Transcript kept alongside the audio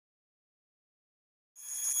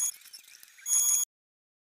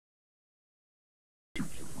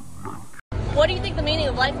What do you think the meaning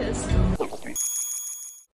of life is?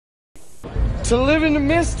 To live in a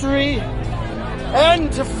mystery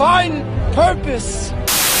and to find purpose.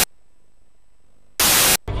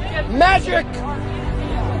 Magic!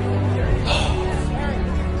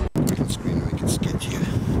 We can screen, we can sketch you.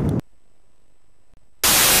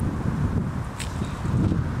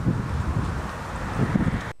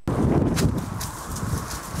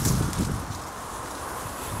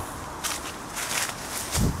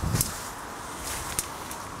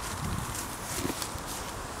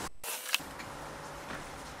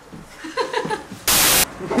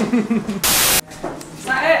 Is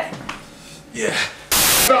that it? Yeah.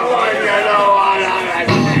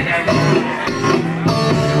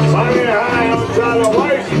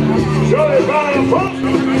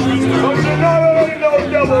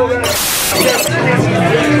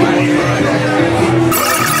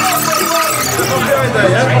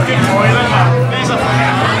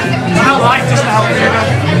 I like this now.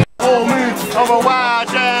 Full moon of a wild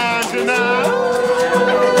time tonight.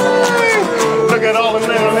 Look at all the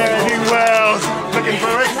little ne'er-do-wells looking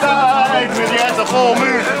for excitement. Yeah, it's a full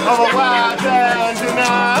moon of a wild time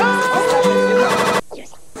tonight.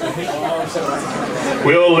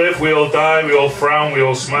 We all live, we all die, we all frown, we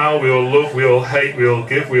all smile, we all love, we all hate, we all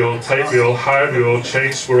give, we all take, we all hide, we all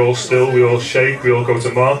chase, we're all still, we all shake, we all go to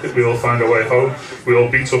market, we all find our way home, we all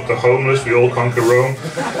beat up the homeless, we all conquer Rome,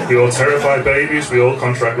 we all terrify babies, we all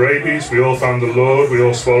contract rabies, we all found the Lord, we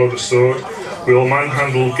all swallow the sword, we all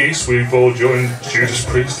manhandle geese, we've all joined Judas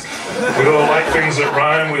Priest, we all like things that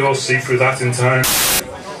rhyme, we all see through that in time.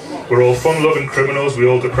 We're all fun-loving criminals, we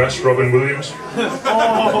all depressed Robin Williams.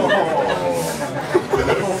 Oh.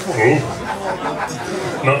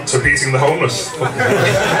 Not to beating the homeless.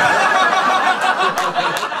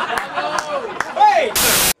 Hey!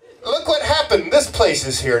 Look what happened. This place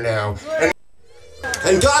is here now.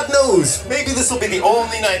 And God knows, maybe this will be the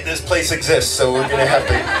only night this place exists, so we're gonna have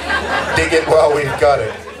to dig it while we've got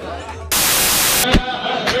it.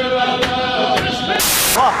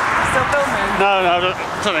 Still filming? No, I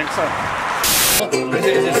don't think so.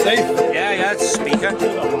 Is it safe? Yeah, it's speaker.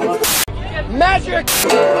 Magic!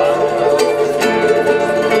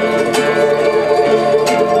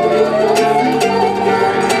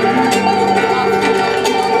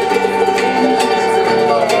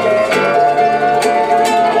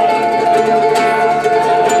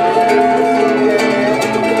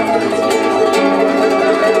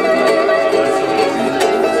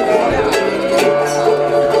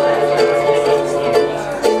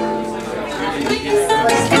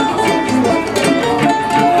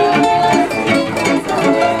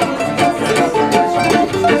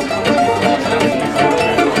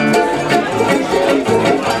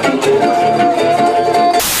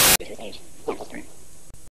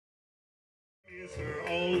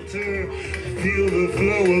 Feel the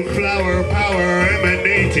flow of flower power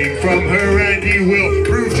emanating from her, and you will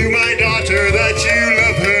prove to my daughter that you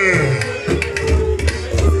love her.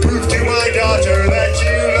 Prove to my daughter that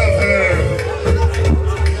you love her.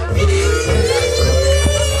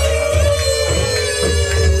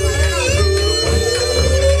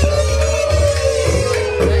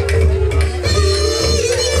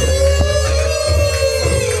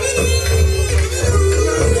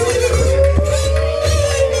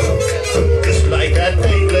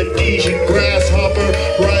 Asian grasshopper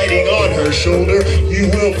riding on her shoulder, you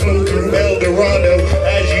will float through El Dorado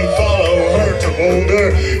as you follow her to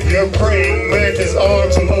Boulder. Your praying mantis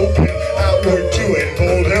arms will open outward to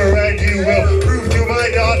enfold her, and you will prove to my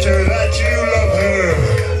daughter that you love her.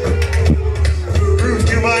 Prove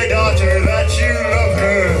to my daughter that you love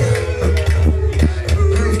her.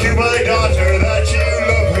 Prove to my daughter that you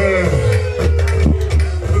love her.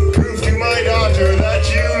 Prove to my daughter that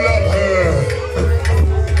you love her.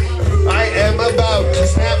 I am about to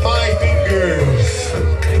snap my fingers,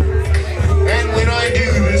 and when I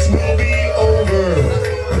do, this will be over.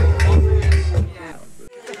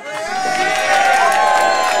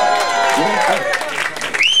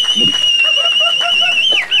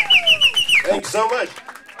 Thanks so much.